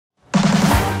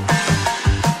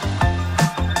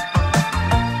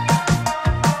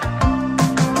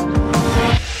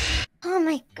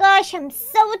gosh, I'm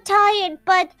so tired,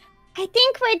 but I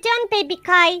think we're done, baby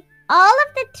Kai. All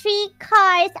of the 3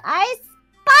 cars are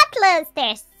spotless.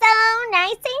 They're so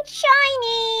nice and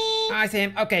shiny.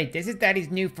 Awesome. Okay, this is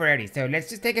Daddy's new Ferrari, so let's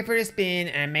just take it for a spin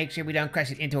and make sure we don't crash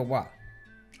it into a wall.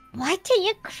 What, are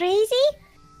you crazy?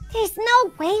 There's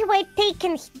no way we're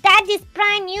taking Daddy's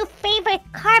brand new favorite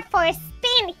car for a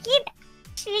spin. He'd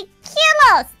actually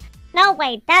kill us. No,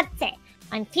 wait, that's it.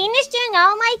 I'm finished doing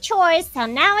all my chores, so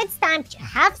now it's time to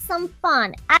have some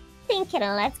fun. I'm thinking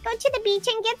let's go to the beach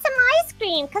and get some ice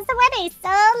cream because the weather is so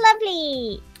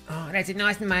lovely. Oh, that's an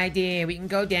awesome idea. We can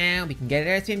go down, we can get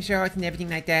our swim shorts and everything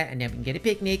like that, and then we can get a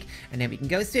picnic, and then we can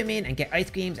go swimming and get ice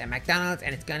creams at McDonald's,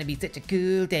 and it's gonna be such a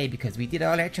cool day because we did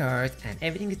all our chores and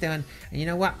everything is done. And you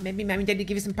know what? Maybe Mommy and Daddy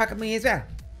give us some pocket money as well.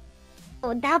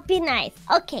 Oh, that'd be nice.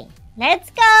 Okay,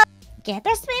 let's go. Get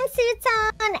our swimsuits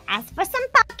on, ask for some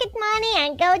pocket money,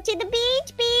 and go to the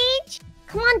beach.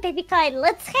 Come on, baby Kai,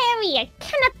 let's hurry. I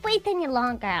cannot wait any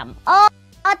longer. I'm all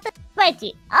hot and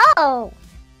sweaty. Oh,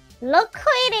 look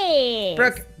who it is.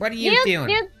 Brooke, what are you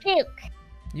doing? Brooke.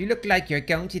 You look like you're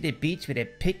going to the beach with a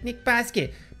picnic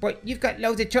basket, but you've got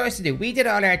loads of chores to do. We did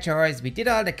all our chores, we did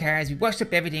all the cars, we washed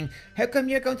up everything. How come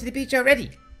you're going to the beach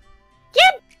already?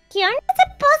 Yep. You're not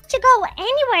supposed to go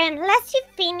anywhere unless you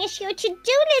finish your to-do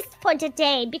list for the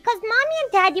day because Mommy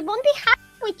and Daddy won't be happy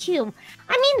with you.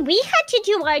 I mean, we had to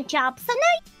do our job, so now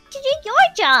you have to do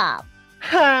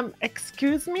your job.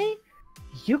 Excuse me?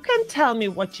 You can tell me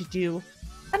what to do,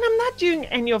 and I'm not doing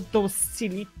any of those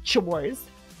silly chores.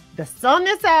 The sun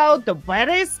is out, the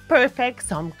weather is perfect,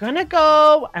 so I'm gonna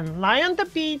go and lie on the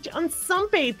beach and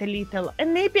sunbathe a little,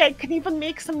 and maybe I can even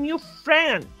make some new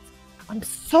friends. I'm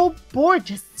so bored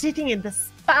just sitting in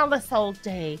this palace all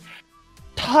day,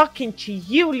 talking to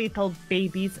you little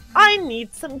babies. I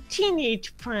need some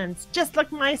teenage friends just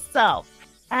like myself.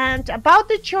 And about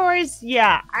the chores,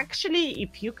 yeah, actually,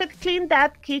 if you could clean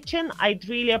that kitchen, I'd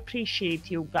really appreciate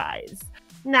you guys.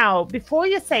 Now, before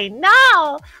you say,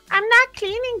 no, I'm not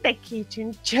cleaning the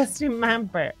kitchen, just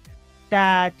remember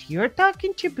that you're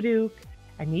talking to Brooke.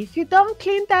 And if you don't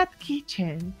clean that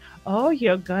kitchen, oh,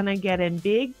 you're gonna get in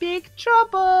big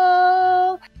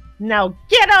trouble. Now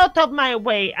get out of my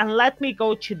way and let me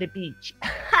go to the beach.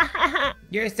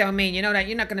 You're so mean. You know that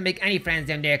you're not gonna make any friends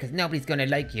down there because nobody's gonna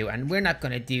like you, and we're not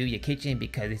gonna do your kitchen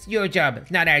because it's your job, it's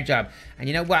not our job. And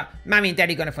you know what? Mommy and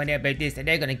Daddy are gonna find out about this, and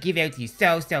they're gonna give out to you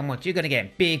so much. You're gonna get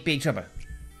in big trouble.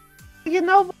 You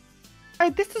know,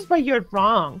 this is where you're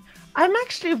wrong. I'm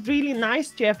actually really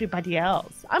nice to everybody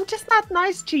else. I'm just not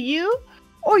nice to you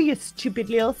or your stupid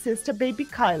little sister, baby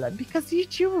KAYLA, because you're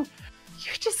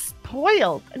just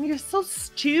spoiled and you're so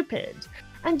stupid.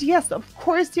 And yes, of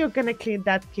course you're gonna clean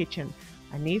that kitchen.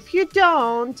 And if you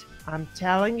don't, I'm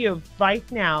telling you right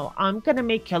now, I'm gonna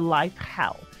make your life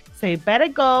hell. So you better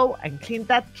go and clean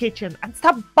that kitchen and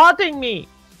stop bothering me.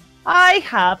 I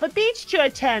have a beach to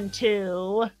attend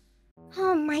to.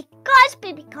 Oh my gosh,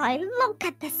 baby Kai, look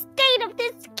at the state of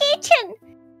this kitchen.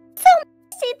 So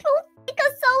messy, it will take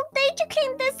us all day to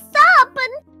clean this up,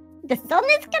 and the sun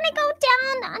is gonna go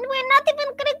down, and we're not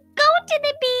even gonna go to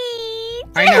the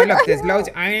beach. I know, look, there's loads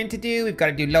of ironing to do, we've got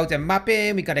to do loads of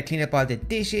mopping, we've got to clean up all the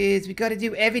dishes, we've got to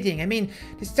do everything. I mean,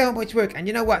 there's so much work, and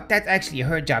you know what? That's actually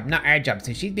her job, not our job,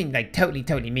 so she's being like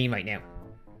totally mean right now.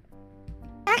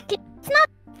 Exactly, it's not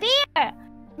fair. I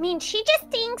mean, she just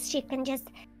thinks she can just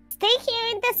stay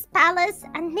here in this palace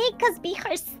and make us be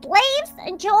her slaves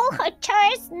and do all her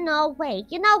chores? No way.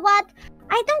 You know what?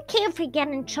 I don't care if we get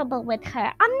in trouble with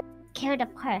her. I'm not scared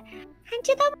of her. And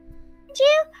you know what?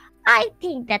 I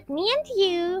think that me and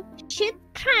you should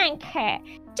prank her.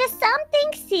 Just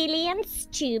something silly and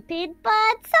stupid,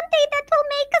 but something that will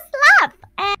make us laugh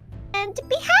and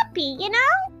be happy, you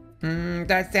know?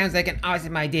 That sounds like an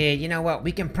awesome idea. You know what?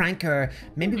 We can prank her.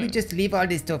 Maybe we just leave all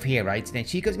this stuff here, right? So then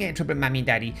she goes and get in trouble with Mommy and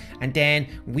Daddy, and then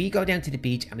we go down to the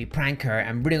beach and we prank her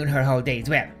and ruin her whole day as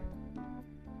well.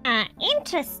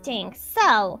 Interesting.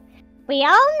 So, we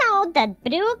all know that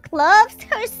Brooke loves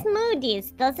her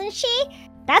smoothies, doesn't she?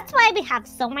 That's why we have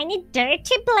so many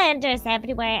dirty blenders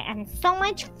everywhere and so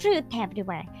much fruit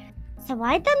everywhere. So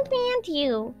why don't me and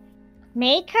you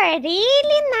make her a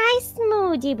really nice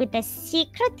smoothie with a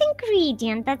secret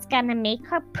ingredient that's gonna make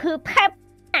her poop her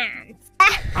pants.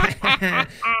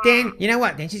 Then, you know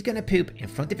what? Then she's gonna poop in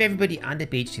front of everybody on the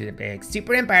beach. She'll be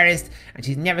super embarrassed, and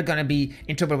she's never gonna be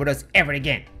in trouble with us ever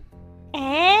again.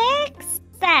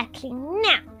 Exactly.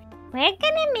 Now, we're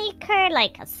gonna make her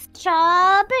like a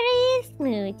strawberry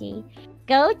smoothie.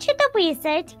 Go to the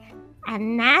wizard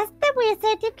and ask the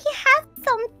wizard if he has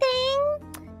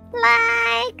something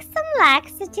Like some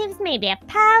laxatives, maybe a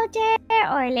powder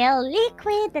or a little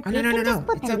liquid that Oh, we no, can just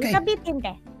put it's a okay. little bit in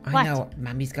there. I What? know,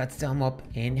 Mommy's got some up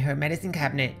in her medicine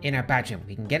cabinet in our bedroom.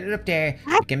 We can get it up there.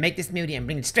 What? We can make the smoothie and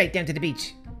bring it straight down to the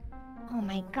beach. Oh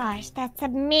my gosh, that's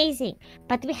amazing.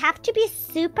 But we have to be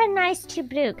super nice to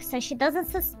Brooke so she doesn't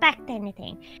suspect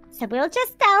anything. So we'll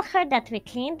just tell her that we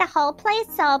cleaned the whole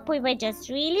place up. We were just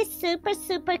really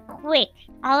super quick,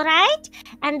 alright?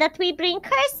 And that we bring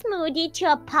her smoothie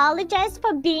to apologize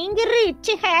for being rude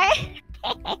to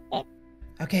her.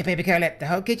 Okay, baby Kayla, the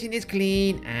whole kitchen is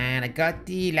clean and I got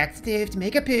the laxative to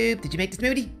make her poop. Did you make the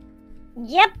smoothie?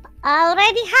 Yep,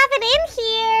 already have it in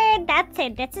here. That's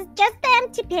it. This is just the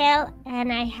empty pill.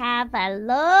 And I have a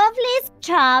lovely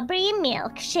strawberry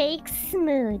milkshake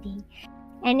smoothie.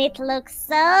 And it looks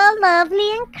so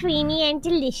lovely and creamy and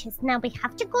delicious. Now we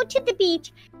have to go to the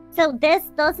beach so this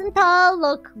doesn't all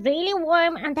look really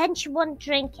warm and then she won't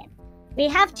drink it. We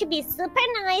have to be super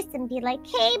nice and be like,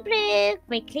 hey, Brooke,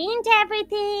 we cleaned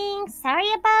everything.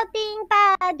 Sorry about being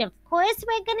bad. Of course,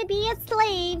 we're going to be your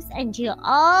slaves and do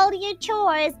all your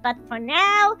chores. But for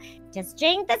now, just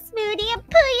drink the smoothie and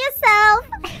poo yourself.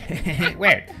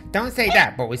 Well, don't say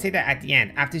that, but we say that at the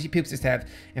end, after she poops herself,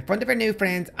 in front of her new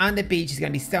friends on the beach. She's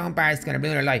going to be so embarrassed, it's going to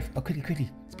ruin her life. Oh, quickly.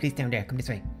 There's police down there. Come this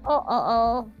way.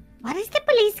 Oh. Why does the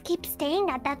police keep staying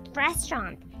at that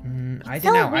restaurant? I It's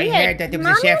don't so know. I weird. heard that there was a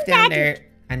Mommy chef and down Daddy- there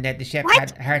and that the chef What?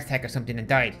 had a heart attack or something and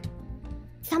died.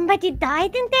 Somebody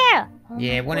died in there? Oh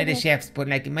Yeah, my one of the goodness. chefs, but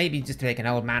like it might be just like an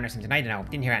old man or something. I don't know.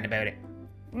 Didn't hear anything about it.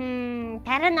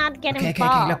 Better not get Okay,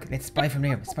 involved. look. Let's spy from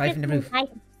here. Spy from the roof.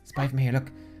 Spy from here,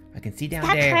 look. I can see down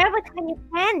That's there. her with her new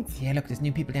friends. Yeah, look, there's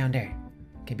new people down there.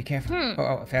 Okay, be careful. Hmm.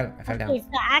 Oh, I fell down. Okay,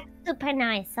 so act super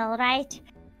nice, alright?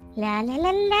 La la la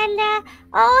la la.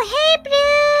 Oh, hey,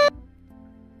 Blue!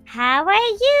 How are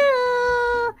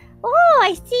you? Oh,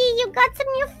 I see you got some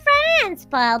new friends.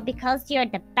 Well, because you're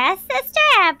the best sister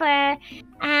ever.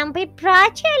 We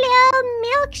brought you a little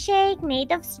milkshake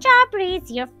made of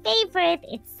strawberries, your favorite.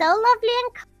 It's so lovely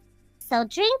and so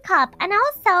drink up. And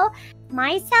also,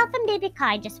 myself and Baby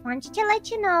Kai just wanted to let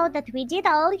you know that we did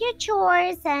all your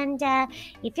chores. And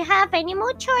if you have any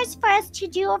more chores for us to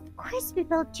do, of course we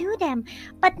will do them.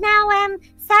 But now,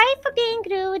 sorry for being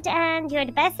rude. And you're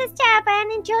the best sister ever.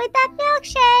 And enjoy that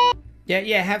milkshake.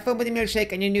 Yeah, have fun with the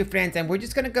milkshake and your new friends. And we're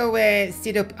just gonna go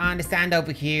sit up on the sand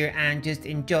over here and just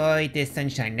enjoy the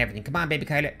sunshine and everything. Come on, baby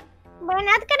Kyla. We're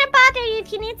not gonna bother you.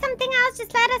 If you need something else,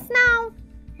 just let us know.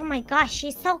 Oh my gosh,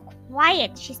 she's so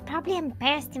quiet. She's probably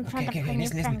embarrassed in front of her new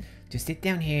Listen. friends. Just sit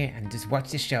down here and just watch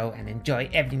the show and enjoy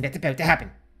everything that's about to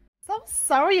happen. So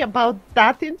sorry about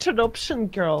that interruption,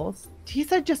 girls.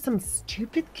 These are just some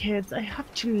stupid kids I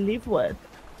have to live with.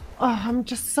 Oh, I'm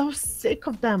just so sick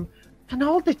of them. And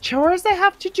all the chores I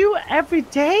have to do every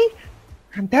day.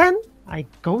 And then I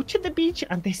go to the beach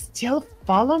and they still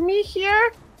follow me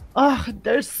here. Oh,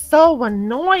 they're so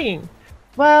annoying.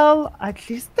 Well, at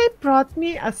least they brought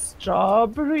me a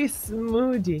strawberry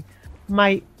smoothie.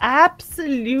 My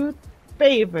absolute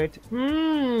favorite.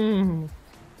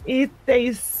 It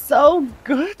tastes so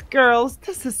good, girls.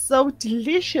 This is so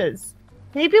delicious.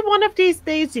 Maybe one of these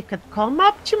days you could come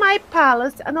up to my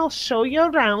palace and I'll show you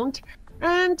around.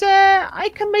 And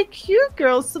I can make you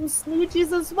girls some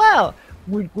smoothies as well.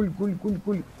 Gul, gul, gul,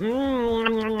 gul,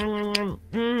 gul.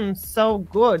 So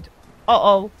good.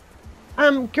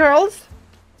 Girls,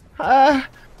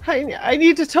 I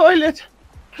need a toilet.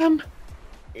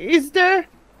 Is there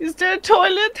a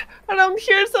toilet around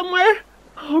here somewhere?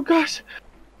 Oh gosh.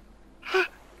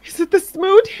 Is it the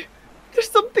smoothie? There's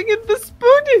something in the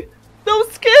smoothie.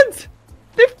 Those kids,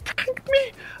 they've pranked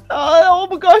me. Oh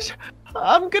my gosh.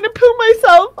 I'm gonna poo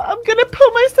myself.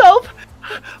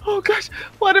 Oh gosh,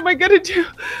 what am I gonna do?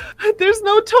 There's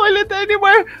no toilet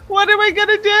anywhere. What am I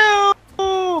gonna do?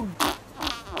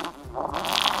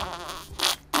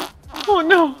 Oh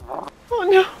no.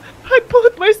 I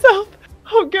pooed myself.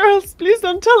 Oh girls, please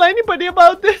don't tell anybody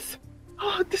about this.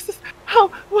 Oh, this is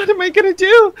what am I gonna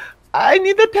do? I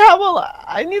need a towel.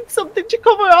 I need something to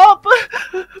cover up.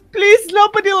 Please,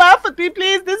 nobody laugh at me,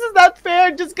 please. This is not fair.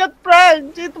 I just got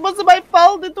pranked. It wasn't my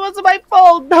fault.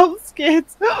 Those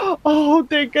kids. Oh,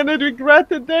 they're gonna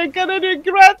regret it. They're gonna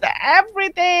regret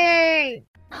everything.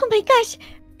 Oh my gosh,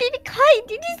 Baby Kai,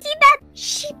 did you see that?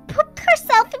 She pooped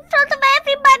herself in front of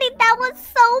everybody. That was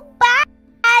so bad.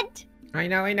 I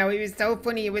know. It was so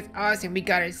funny. It was awesome. We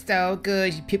got her so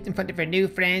good. She pooped in front of her new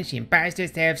friends. She embarrassed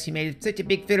herself. She made such a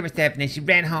big fool of herself. And then she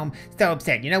ran home so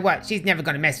upset. You know what? She's never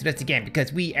going to mess with us again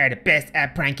because we are the best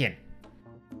at pranking.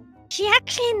 She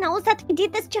actually knows that we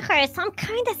did this to her, so I'm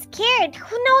kind of scared.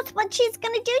 Who knows what she's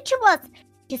gonna do to us?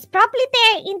 She's probably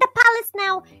there in the palace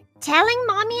now, telling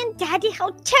Mommy and Daddy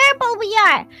how terrible we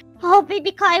are. Oh,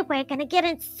 baby Kai, we're gonna get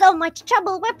in so much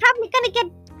trouble. We're probably gonna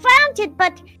get grounded,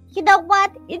 but you know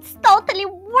what? It's totally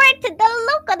worth it, the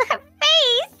look on her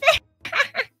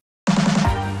face.